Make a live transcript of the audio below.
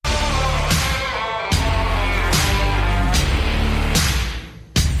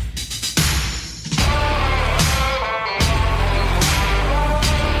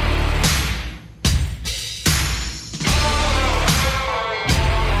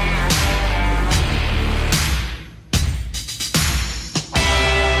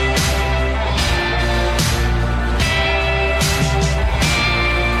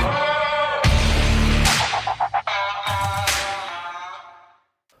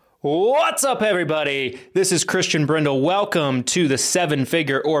What's up, everybody? This is Christian Brindle. Welcome to the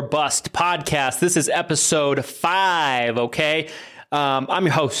 7-Figure or Bust podcast. This is episode 5, okay? I'm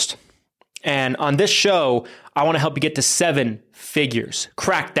your host, and on this show, I want to help you get to 7 figures,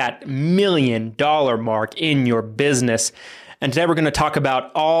 crack that $1 million mark in your business. And today we're going to talk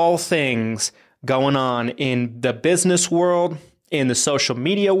about all things going on in the business world, in the social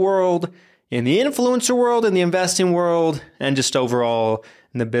media world, in the influencer world, in the investing world, and just overall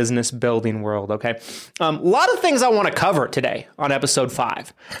in the business building world, okay? A lot of things I want to cover today on episode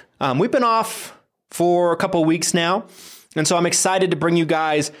 5. We've been off for a couple weeks now, and so I'm excited to bring you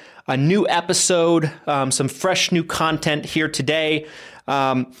guys a new episode, some fresh new content here today.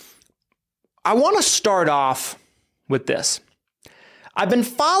 I want to start off with this. I've been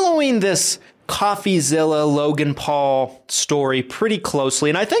following this Coffeezilla Logan Paul story pretty closely,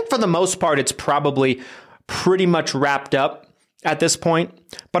 and I think for the most part, it's probably pretty much wrapped up at this point,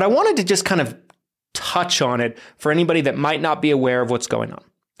 but I wanted to just kind of touch on it for anybody that might not be aware of what's going on.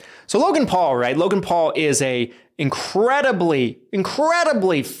 So Logan Paul, right? Logan Paul is a incredibly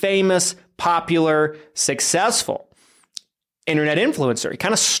famous, popular, successful internet influencer. He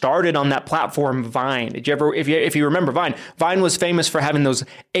kind of started on that platform Vine. Did you ever, if you remember Vine, Vine was famous for having those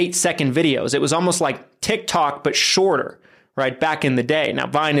 8-second videos. It was almost like TikTok, but shorter, right? Back in the day. Now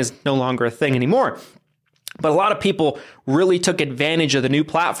Vine is no longer a thing anymore. But a lot of people really took advantage of the new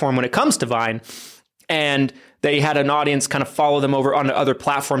platform when it comes to Vine, and they had an audience kind of follow them over onto other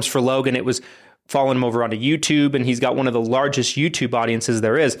platforms. For Logan, it was following him over onto YouTube, and he's got one of the largest YouTube audiences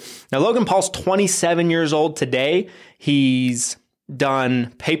there is. Now, Logan Paul's 27 years old today. He's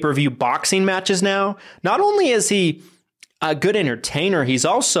done pay-per-view boxing matches now. Not only is he a good entertainer, he's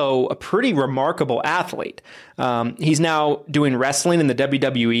also a pretty remarkable athlete. He's now doing wrestling in the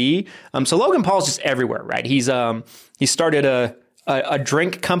WWE. So Logan Paul's just everywhere, right? He started a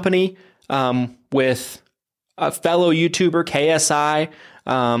drink company with a fellow YouTuber, KSI,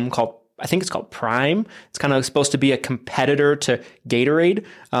 I think it's called Prime. It's kind of supposed to be a competitor to Gatorade.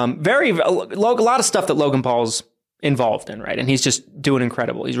 A lot of stuff that Logan Paul's involved in, right? And he's just doing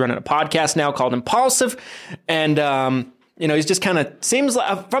incredible. He's running a podcast now called Impulsive, and he's just kind of seems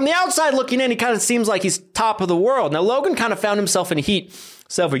like, from the outside looking in, he kind of seems like he's top of the world. Now, Logan kind of found himself in heat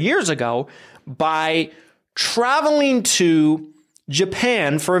several years ago by traveling to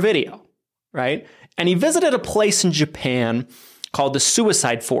Japan for a video, right? And he visited a place in Japan called the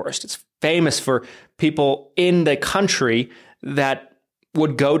Suicide Forest. It's famous for people in the country that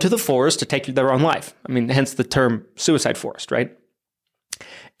would go to the forest to take their own life. I mean, hence the term Suicide Forest, right?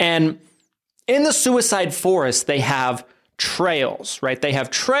 And in the Suicide Forest, they have trails, right? They have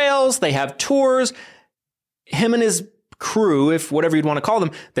trails, they have tours. Him and his crew, if whatever you'd want to call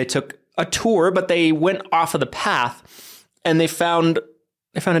them, they took a tour, but they went off of the path and they found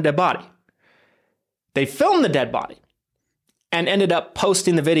a dead body. They filmed the dead body and ended up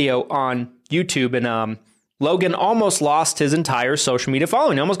posting the video on YouTube. And Logan almost lost his entire social media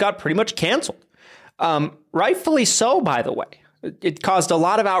following. He almost got pretty much canceled. Rightfully so, by the way. It caused a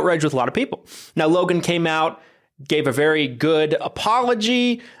lot of outrage with a lot of people. Now, Logan came out, gave a very good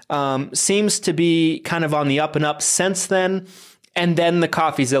apology, seems to be kind of on the up and up since then. And then the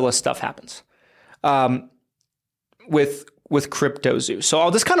Coffeezilla stuff happens with CryptoZoo. So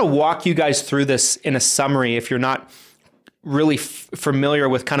I'll just kind of walk you guys through this in a summary if you're not really familiar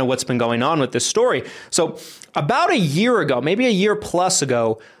with kind of what's been going on with this story. So about a year ago, maybe a year plus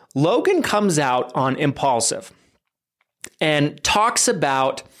ago, Logan comes out on Impulsive and talks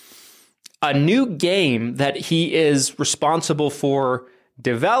about a new game that he is responsible for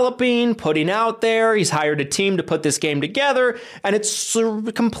developing, putting out there. He's hired a team to put this game together, and it's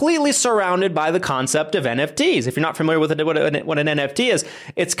completely surrounded by the concept of NFTs. If you're not familiar with what an NFT is,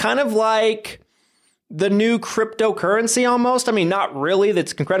 it's kind of like the new cryptocurrency almost. I mean, not really,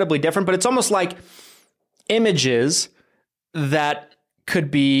 that's incredibly different, but it's almost like images that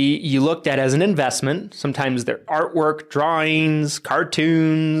could be you looked at as an investment. Sometimes they're artwork, drawings,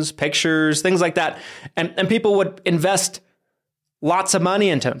 cartoons, pictures, things like that. And people would invest lots of money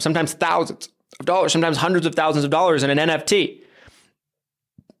into them, sometimes thousands of dollars, sometimes hundreds of thousands of dollars in an NFT.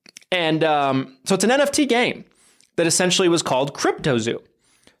 And so it's an NFT game that essentially was called CryptoZoo.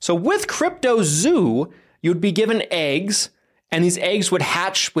 So with CryptoZoo, you'd be given eggs, and these eggs would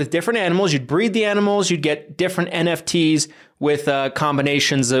hatch with different animals. You'd breed the animals. You'd get different NFTs with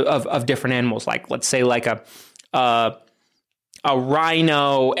combinations of different animals, like let's say like a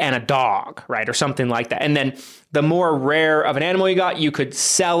rhino and a dog, right, or something like that. And then the more rare of an animal you got, you could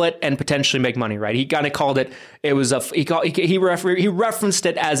sell it and potentially make money, right? He kind of called it. It was he referenced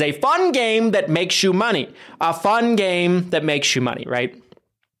it as a fun game that makes you money. A fun game that makes you money, right?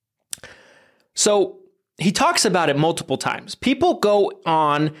 So he talks about it multiple times. People go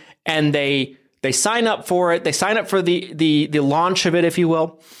on and they sign up for it. They sign up for the launch of it, if you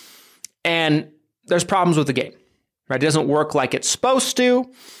will. And there's problems with the game, right? It doesn't work like it's supposed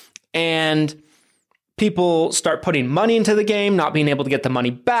to. And people start putting money into the game, not being able to get the money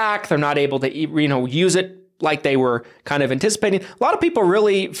back. They're not able to, use it like they were kind of anticipating. A lot of people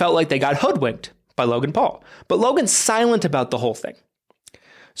really felt like they got hoodwinked by Logan Paul. But Logan's silent about the whole thing.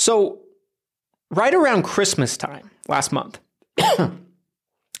 So right around Christmas time last month,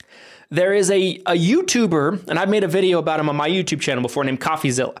 there is a YouTuber, and I've made a video about him on my YouTube channel before, named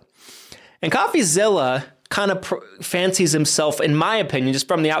Coffeezilla. And Coffeezilla kind of fancies himself, in my opinion, just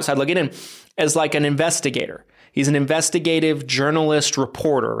from the outside looking in, as like an investigator. He's an investigative journalist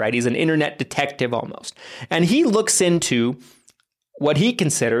reporter, right? He's an internet detective almost. And he looks into what he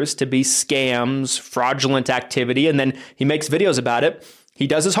considers to be scams, fraudulent activity, and then he makes videos about it. He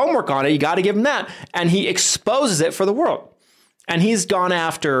does his homework on it. You got to give him that. And he exposes it for the world. And he's gone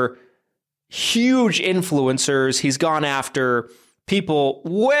after huge influencers. He's gone after people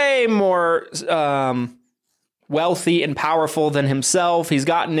way more wealthy and powerful than himself. He's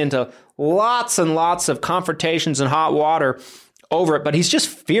gotten into lots and lots of confrontations and hot water over it, but he's just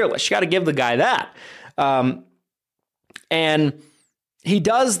fearless. You got to give the guy that. And he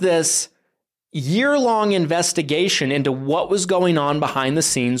does this year-long investigation into what was going on behind the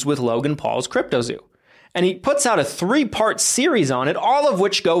scenes with Logan Paul's CryptoZoo. And he puts out a 3-part series on it, all of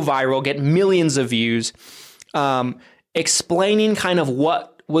which go viral, get millions of views, explaining kind of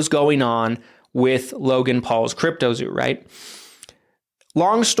what was going on with Logan Paul's CryptoZoo, right?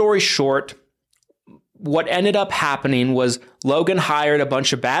 Long story short, what ended up happening was Logan hired a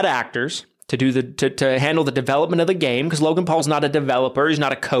bunch of bad actors to handle the development of the game, because Logan Paul's not a developer, he's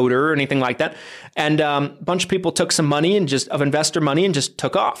not a coder or anything like that. And a bunch of people took some money of investor money and just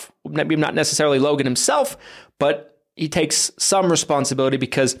took off. Maybe not necessarily Logan himself, but he takes some responsibility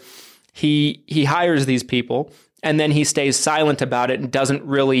because he hires these people and then he stays silent about it and doesn't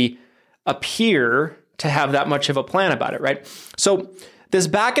really appear to have that much of a plan about it, right? So this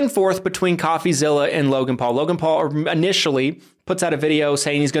back and forth between Coffeezilla and Logan Paul. Logan Paul initially puts out a video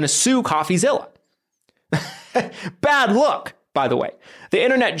saying he's going to sue Coffeezilla. Bad look, by the way. The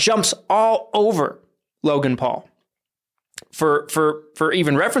internet jumps all over Logan Paul for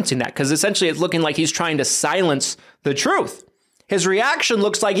even referencing that, because essentially it's looking like he's trying to silence the truth. His reaction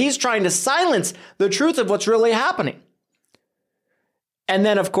looks like he's trying to silence the truth of what's really happening. And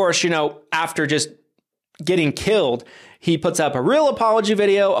then, of course, after just getting killed, he puts up a real apology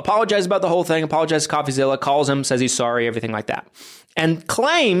video, apologizes about the whole thing, apologizes to Coffeezilla, calls him, says he's sorry, everything like that. And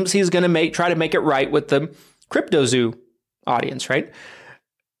claims he's going to try to make it right with the CryptoZoo audience, right?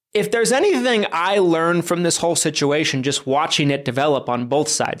 If there's anything I learned from this whole situation, just watching it develop on both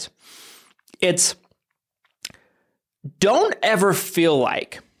sides, it's don't ever feel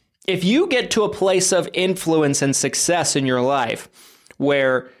like, if you get to a place of influence and success in your life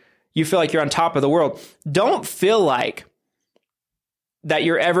where you feel like you're on top of the world, don't feel like that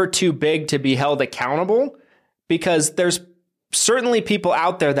you're ever too big to be held accountable, because there's certainly people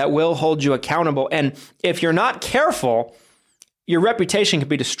out there that will hold you accountable. And if you're not careful, your reputation could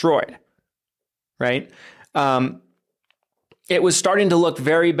be destroyed, right? It was starting to look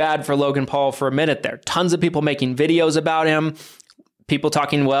very bad for Logan Paul for a minute there. Tons of people making videos about him, people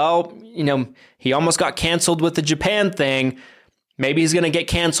talking, well, he almost got canceled with the Japan thing. Maybe he's going to get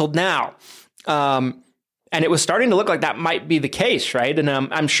canceled now. And it was starting to look like that might be the case, right? And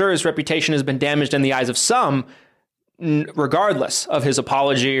I'm sure his reputation has been damaged in the eyes of some, regardless of his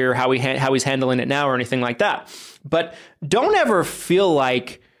apology or how he's handling it now or anything like that. But don't ever feel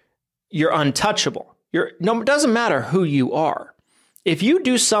like you're untouchable. It doesn't matter who you are. If you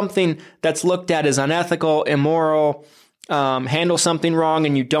do something that's looked at as unethical, immoral, handle something wrong,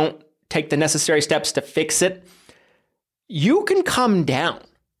 and you don't take the necessary steps to fix it, you can come down.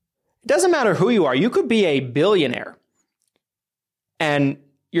 It doesn't matter who you are. You could be a billionaire and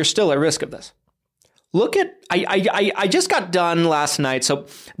you're still at risk of this. Look at, I just got done last night. So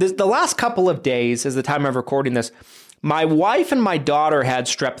the last couple of days is the time I'm recording this. My wife and my daughter had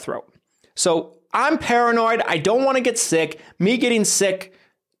strep throat. So I'm paranoid. I don't want to get sick. Me getting sick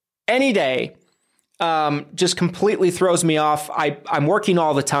any day just completely throws me off. I'm working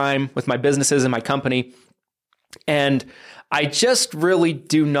all the time with my businesses and my company. And I just really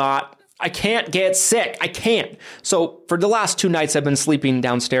I can't get sick. I can't. So for the last 2 nights, I've been sleeping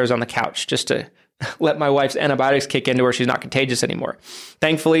downstairs on the couch just to let my wife's antibiotics kick into where she's not contagious anymore.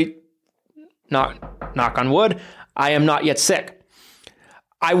 Thankfully, knock on wood, I am not yet sick.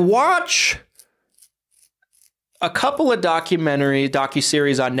 I watch a couple of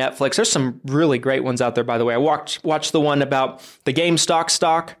docuseries on Netflix. There's some really great ones out there, by the way. I watched the one about the GameStop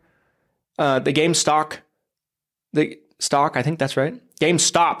stock. I think that's right.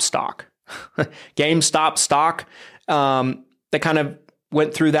 GameStop stock. GameStop stock. That kind of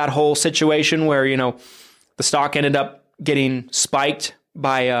went through that whole situation where, the stock ended up getting spiked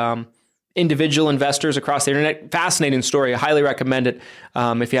by individual investors across the internet. Fascinating story. I highly recommend it.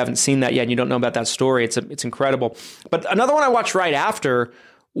 If you haven't seen that yet and you don't know about that story, it's incredible. But another one I watched right after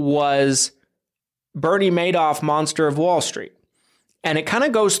was Bernie Madoff, Monster of Wall Street. And it kind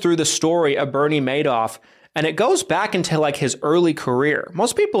of goes through the story of Bernie Madoff, and it goes back into like his early career.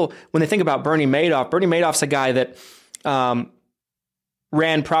 Most people, when they think about Bernie Madoff's a guy that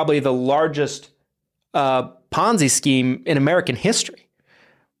ran probably the largest Ponzi scheme in American history,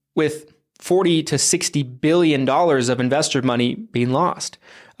 with $40 to $60 billion of investor money being lost.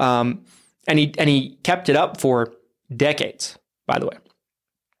 And he kept it up for decades, by the way.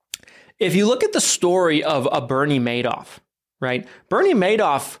 If you look at the story of a Bernie Madoff, right? Bernie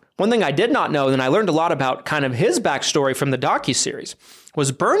Madoff, one thing I did not know, and I learned a lot about kind of his backstory from the docuseries,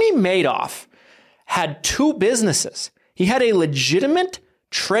 was Bernie Madoff had two businesses. He had a legitimate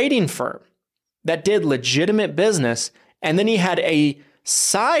trading firm that did legitimate business, and then he had a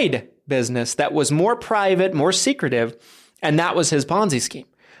side business that was more private, more secretive, and that was his Ponzi scheme,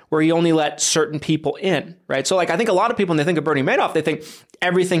 where he only let certain people in, right? So I think a lot of people, when they think of Bernie Madoff, they think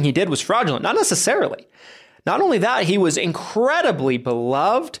everything he did was fraudulent. Not necessarily. Not only that, he was incredibly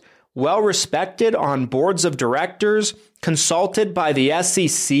beloved, well-respected on boards of directors, consulted by the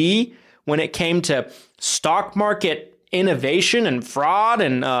SEC when it came to stock market innovation and fraud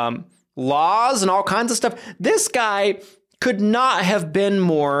and laws and all kinds of stuff. This guy could not have been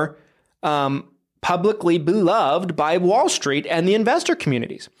more publicly beloved by Wall Street and the investor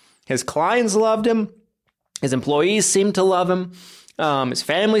communities. His clients loved him. His employees seemed to love him. His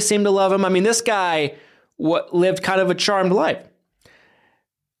family seemed to love him. I mean, this guy lived kind of a charmed life.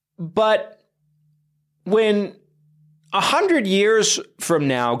 But when 100 years from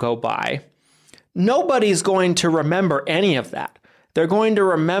now go by, nobody's going to remember any of that. They're going to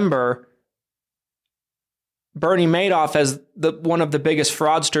remember Bernie Madoff as one of the biggest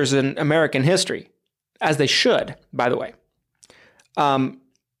fraudsters in American history, as they should, by the way.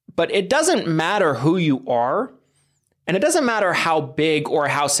 But it doesn't matter who you are, and it doesn't matter how big or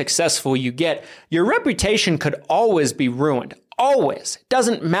how successful you get. Your reputation could always be ruined. Always. It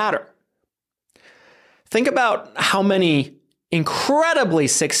doesn't matter. Think about how many incredibly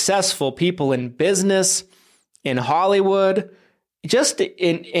successful people in business, in Hollywood, just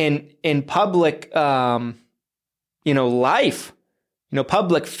in public life,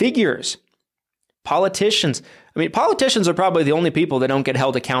 public figures, politicians. I mean, politicians are probably the only people that don't get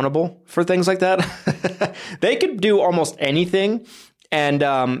held accountable for things like that. They could do almost anything. And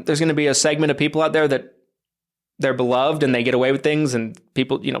there's going to be a segment of people out there that they're beloved and they get away with things, and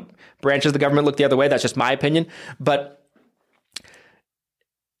people, branches of the government look the other way. That's just my opinion. But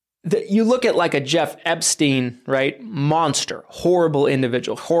you look at like a Jeff Epstein, right? Monster, horrible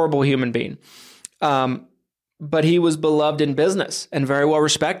individual, horrible human being. But he was beloved in business and very well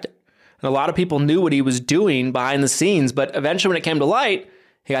respected. And a lot of people knew what he was doing behind the scenes, but eventually when it came to light,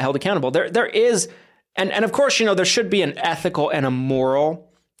 he got held accountable. There is, and of course, there should be an ethical and a moral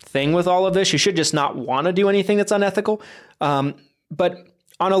thing with all of this. You should just not want to do anything that's unethical. But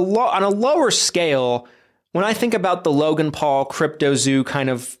on a lower scale, when I think about the Logan Paul crypto zoo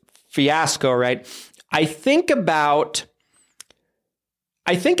kind of fiasco, right? I think about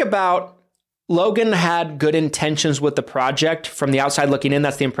Logan had good intentions with the project. From the outside looking in,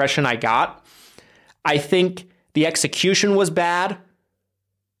 that's the impression I got. I think the execution was bad,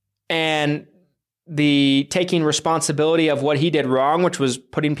 and the taking responsibility of what he did wrong, which was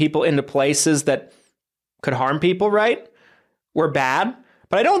putting people into places that could harm people, right, were bad.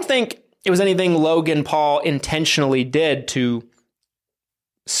 But I don't think it was anything Logan Paul intentionally did to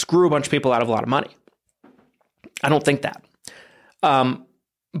screw a bunch of people out of a lot of money. I don't think that.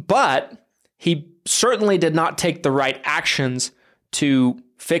 But he certainly did not take the right actions to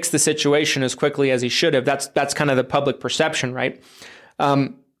fix the situation as quickly as he should have. That's kind of the public perception, right?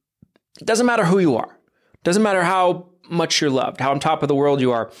 It doesn't matter who you are. It doesn't matter how much you're loved, how on top of the world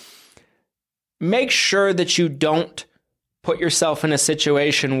you are. Make sure that you don't put yourself in a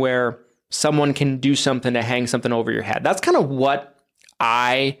situation where someone can do something to hang something over your head. That's kind of what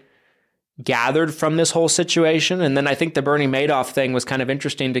I gathered from this whole situation. And then I think the Bernie Madoff thing was kind of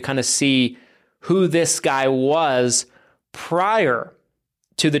interesting to kind of see who this guy was prior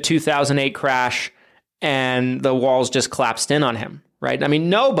to the 2008 crash and the walls just collapsed in on him, right? I mean,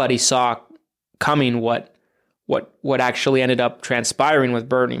 nobody saw coming what what actually ended up transpiring with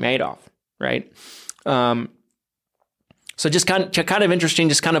Bernie Madoff, right? So just kind of interesting,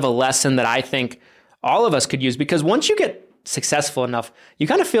 just kind of a lesson that I think all of us could use, because once you get successful enough, you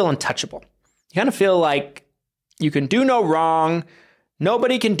kind of feel untouchable. You kind of feel like you can do no wrong.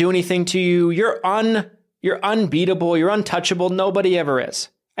 Nobody can do anything to you. You're unbeatable. You're untouchable. Nobody ever is.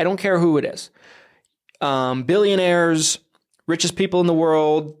 I don't care who it is. Billionaires, richest people in the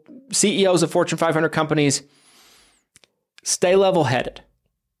world, CEOs of Fortune 500 companies. Stay level-headed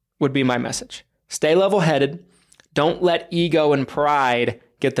would be my message. Stay level-headed. Don't let ego and pride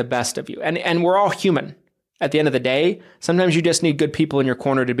get the best of you. And we're all human. At the end of the day, sometimes you just need good people in your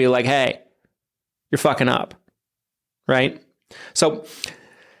corner to be like, hey, you're fucking up, right? So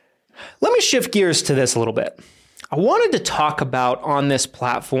let me shift gears to this a little bit. I wanted to talk about on this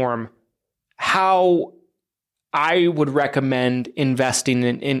platform how I would recommend investing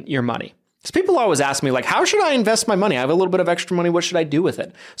in your money. Because people always ask me, like, how should I invest my money? I have a little bit of extra money. What should I do with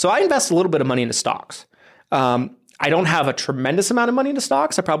it? So I invest a little bit of money into stocks. I don't have a tremendous amount of money into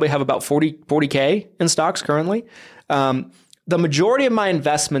stocks. I probably have about 40K in stocks currently. The majority of my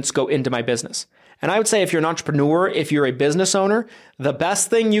investments go into my business. And I would say if you're an entrepreneur, if you're a business owner, the best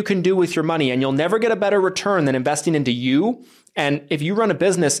thing you can do with your money, and you'll never get a better return than investing into you. And if you run a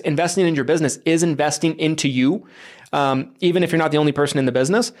business, investing in your business is investing into you, even if you're not the only person in the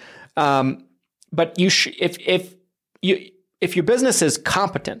business. But if your business is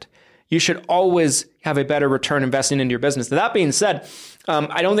competent, you should always have a better return investing into your business. Now, that being said,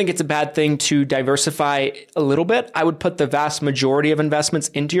 I don't think it's a bad thing to diversify a little bit. I would put the vast majority of investments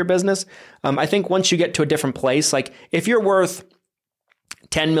into your business. I think once you get to a different place, like if you're worth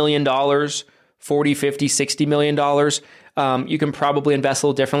 $10 million, $40, $50, $60 million, you can probably invest a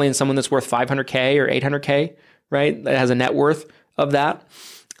little differently than someone that's worth 500K or 800K, right? That has a net worth of that.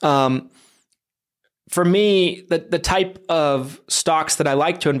 For me, the type of stocks that I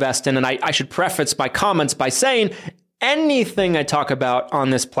like to invest in, and I should preface my comments by saying anything I talk about on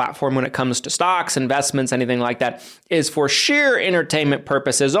this platform when it comes to stocks, investments, anything like that is for sheer entertainment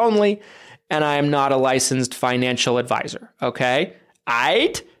purposes only, and I am not a licensed financial advisor, okay?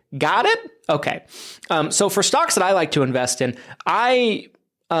 Aight? Got it? Okay. So for stocks that I like to invest in, I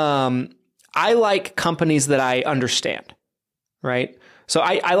like companies that I understand, right? So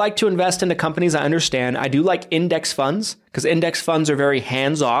I like to invest into companies I understand. I do like index funds because index funds are very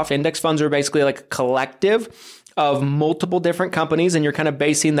hands-off. Index funds are basically like a collective of multiple different companies, and you're kind of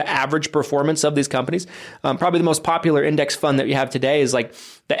basing the average performance of these companies. Probably the most popular index fund that you have today is like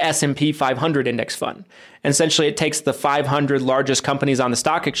the S&P 500 index fund. And essentially, it takes the 500 largest companies on the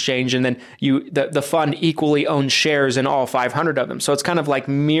stock exchange, and then the fund equally owns shares in all 500 of them. So it's kind of like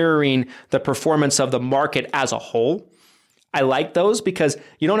mirroring the performance of the market as a whole. I like those because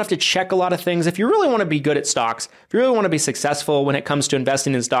you don't have to check a lot of things. If you really want to be good at stocks, if you really want to be successful when it comes to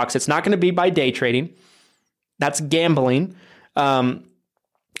investing in stocks, it's not going to be by day trading. That's gambling. And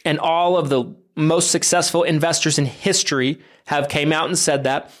all of the most successful investors in history have came out and said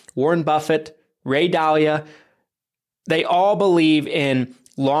that. Warren Buffett, Ray Dalio, they all believe in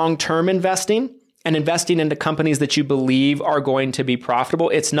long-term investing and investing into companies that you believe are going to be profitable.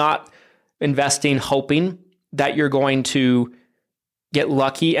 It's not investing hoping that you're going to get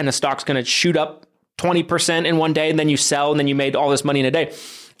lucky and the stock's going to shoot up 20% in one day and then you sell and then you made all this money in a day.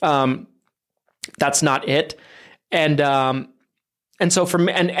 That's not it. And so for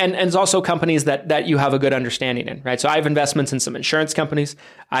me, and it's also companies that you have a good understanding in, right? So I have investments in some insurance companies.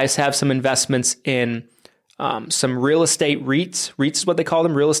 I have some investments in some real estate REITs. REITs is what they call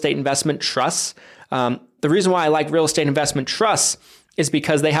them, real estate investment trusts. The reason why I like real estate investment trusts is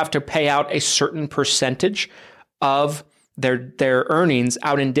because they have to pay out a certain percentage of their earnings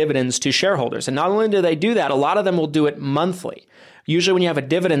out in dividends to shareholders. And not only do they do that, a lot of them will do it monthly. Usually when you have a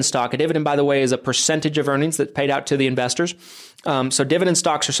dividend stock, a dividend, by the way, is a percentage of earnings that's paid out to the investors. So dividend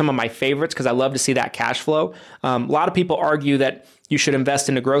stocks are some of my favorites because I love to see that cash flow. A lot of people argue that you should invest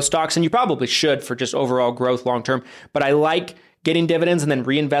into growth stocks, and you probably should for just overall growth long term. But I like getting dividends and then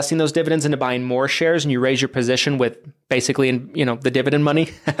reinvesting those dividends into buying more shares, and you raise your position with basically the dividend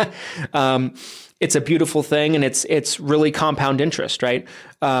money. It's a beautiful thing, and it's really compound interest, right?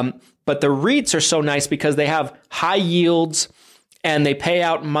 But the REITs are so nice because they have high yields and they pay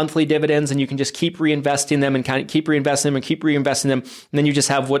out monthly dividends, and you can just keep reinvesting them and kind of keep reinvesting them and keep reinvesting them. And then you just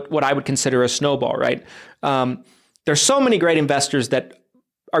have what I would consider a snowball, right? There's so many great investors that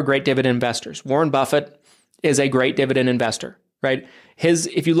are great dividend investors. Warren Buffett is a great dividend investor, right?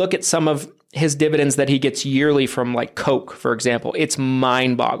 If you look at some of his dividends that he gets yearly from like Coke, for example, it's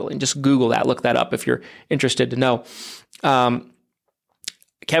mind-boggling. Just Google that, look that up if you're interested to know.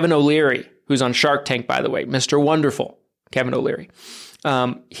 Kevin O'Leary, who's on Shark Tank, by the way, Mr. Wonderful, Kevin O'Leary.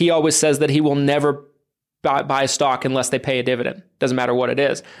 He always says that he will never buy a stock unless they pay a dividend. Doesn't matter what it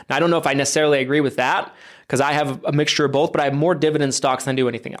is. Now, I don't know if I necessarily agree with that because I have a mixture of both, but I have more dividend stocks than I do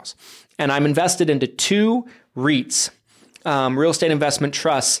anything else. And I'm invested into 2 REITs, real estate investment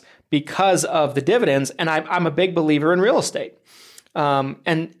trusts, because of the dividends. And I'm a big believer in real estate.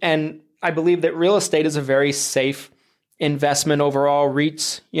 And I believe that real estate is a very safe investment overall.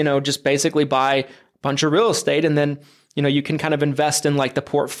 REITs, just basically buy a bunch of real estate and then you can kind of invest in like the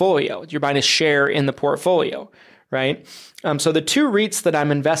portfolio. You're buying a share in the portfolio, right? So the 2 REITs that I'm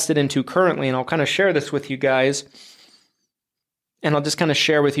invested into currently, and I'll kind of share this with you guys, and I'll just kind of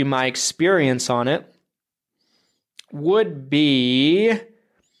share with you my experience on it, would be,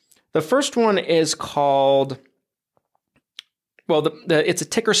 the first one is called, it's a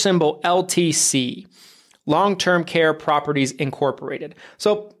ticker symbol LTC, Long-Term Care Properties Incorporated.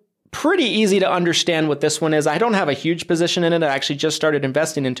 So pretty easy to understand what this one is. I don't have a huge position in it. I actually just started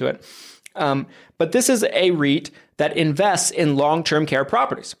investing into it. But this is a REIT that invests in long-term care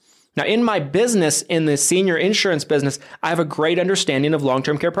properties. Now, in my business, in the senior insurance business, I have a great understanding of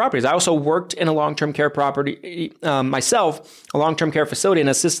long-term care properties. I also worked in a long-term care property myself, a long-term care facility, an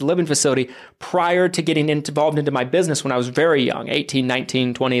assisted living facility, prior to getting involved into my business when I was very young, 18,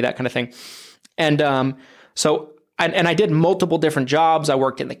 19, 20, that kind of thing. And And I did multiple different jobs. I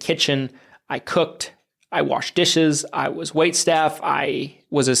worked in the kitchen. I cooked. I washed dishes. I was waitstaff. I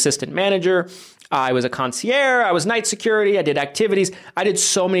was assistant manager. I was a concierge. I was night security. I did activities. I did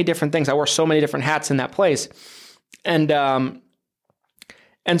so many different things. I wore so many different hats in that place. And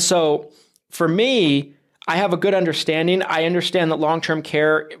so for me, I have a good understanding. I understand that long-term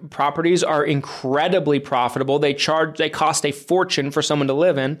care properties are incredibly profitable. They cost a fortune for someone to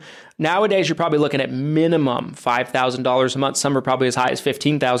live in. Nowadays, you're probably looking at minimum $5,000 a month. Some are probably as high as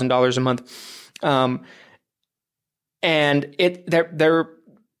 $15,000 a month. And they're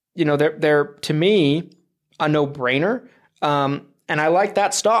to me a no-brainer. And I like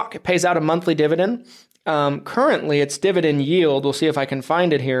that stock. It pays out a monthly dividend. Currently, its dividend yield, we'll see if I can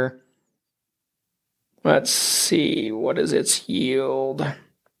find it here. Let's see, what is its yield?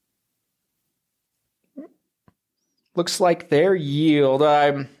 Looks like their yield,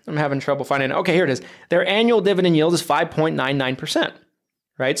 I'm having trouble finding it. Okay, here it is. Their annual dividend yield is 5.99%,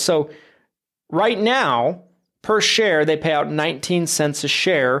 right? So right now, per share, they pay out 19 cents a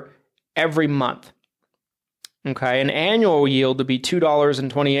share every month. Okay, an annual yield would be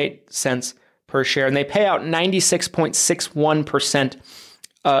 $2.28 per share, and they pay out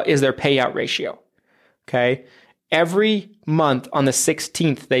 96.61% is their payout ratio. Okay, every month on the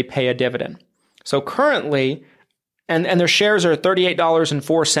 16th, they pay a dividend. So currently, and their shares are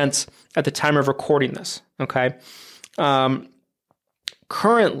 $38.04 at the time of recording this. Okay,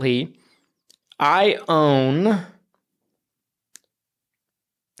 currently, I own,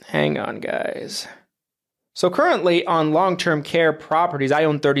 hang on, guys. So currently on long-term care properties, I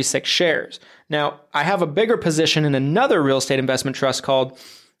own 36 shares. Now, I have a bigger position in another real estate investment trust called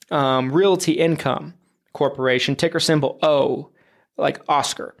Realty Income Corporation, ticker symbol O, like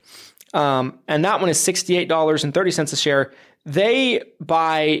Oscar. And that one is $68.30 a share. They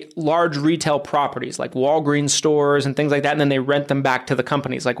buy large retail properties like Walgreens stores and things like that, and then they rent them back to the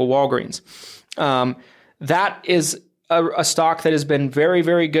companies like a Walgreens. That is a stock that has been very,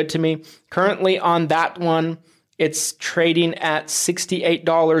 very good to me. Currently on that one, it's trading at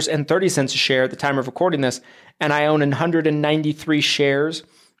 $68.30 a share at the time of recording this, and I own 193 shares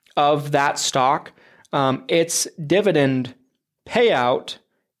of that stock. Its dividend payout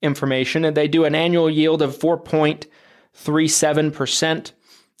information, and they do an annual yield of 4.37%.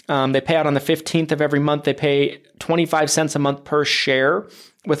 They pay out on the 15th of every month. They pay 25 cents a month per share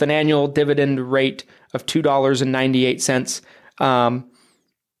with an annual dividend rate of $2.98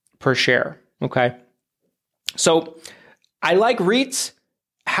 per share. Okay. So I like REITs.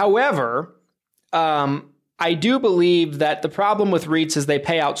 However, I do believe that the problem with REITs is they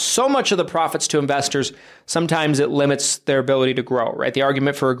pay out so much of the profits to investors, sometimes it limits their ability to grow, right? The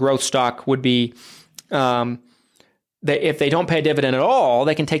argument for a growth stock would be that if they don't pay a dividend at all,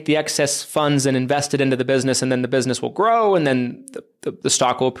 they can take the excess funds and invest it into the business, and then the business will grow, and then the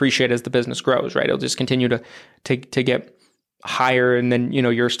stock will appreciate as the business grows, right? It'll just continue to get higher, and then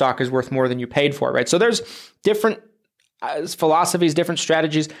your stock is worth more than you paid for, right? So there's different philosophies, different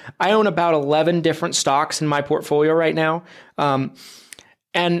strategies. I own about 11 different stocks in my portfolio right now.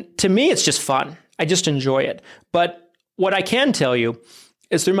 And to me, it's just fun. I just enjoy it. But what I can tell you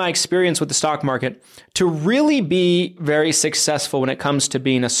is through my experience with the stock market, to really be very successful when it comes to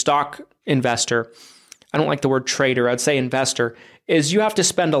being a stock investor, I don't like the word trader, I'd say investor, is you have to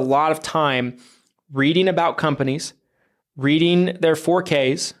spend a lot of time reading about companies, reading their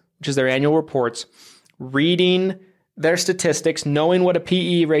 4Ks, which is their annual reports, reading their statistics, knowing what a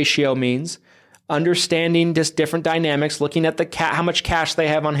PE ratio means, understanding just different dynamics, looking at how much cash they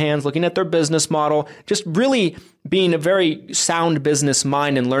have on hands, looking at their business model, just really being a very sound business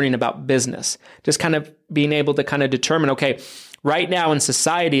mind and learning about business. Just kind of being able to kind of determine, okay, right now in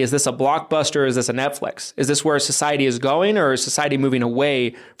society, is this a Blockbuster or is this a Netflix? Is this where society is going, or is society moving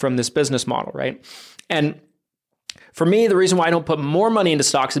away from this business model, right? And for me, the reason why I don't put more money into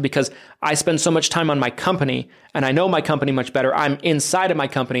stocks is because I spend so much time on my company and I know my company much better. I'm inside of my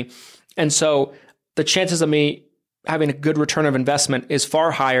company. And so the chances of me having a good return of investment is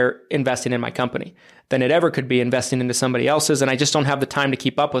far higher investing in my company than it ever could be investing into somebody else's. And I just don't have the time to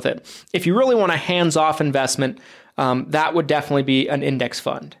keep up with it. If you really want a hands-off investment, that would definitely be an index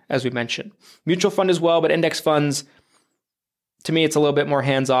fund, as we mentioned. Mutual fund as well, but index funds, to me, it's a little bit more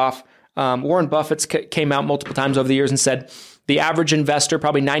hands-off. Warren Buffett came out multiple times over the years and said the average investor,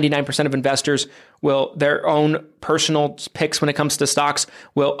 probably 99% of investors, their own personal picks when it comes to stocks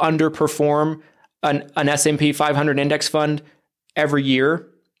will underperform an S&P 500 index fund every year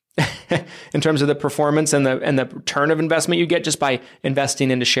in terms of the performance and the return of investment you get just by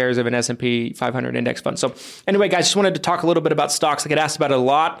investing into shares of an S&P 500 index fund. So anyway, guys, just wanted to talk a little bit about stocks. I get asked about it a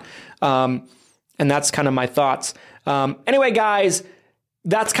lot, and that's kind of my thoughts. Anyway, guys,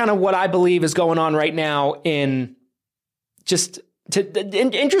 that's kind of what I believe is going on right now in just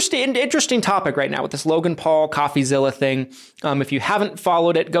interesting topic right now with this Logan Paul Coffeezilla thing. If you haven't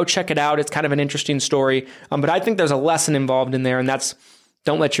followed it, go check it out. It's kind of an interesting story. But I think there's a lesson involved in there, and that's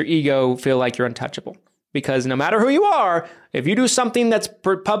don't let your ego feel like you're untouchable. Because no matter who you are, if you do something that's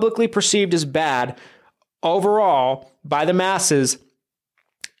publicly perceived as bad, overall, by the masses,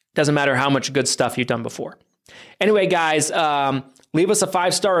 doesn't matter how much good stuff you've done before. Anyway, guys, leave us a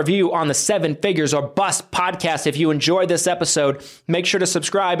 5-star review on the 7 Figures or Bust podcast. If you enjoyed this episode, make sure to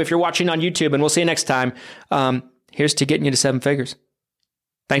subscribe if you're watching on YouTube, and we'll see you next time. Here's to getting you to 7 figures.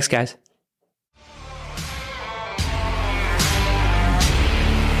 Thanks, guys.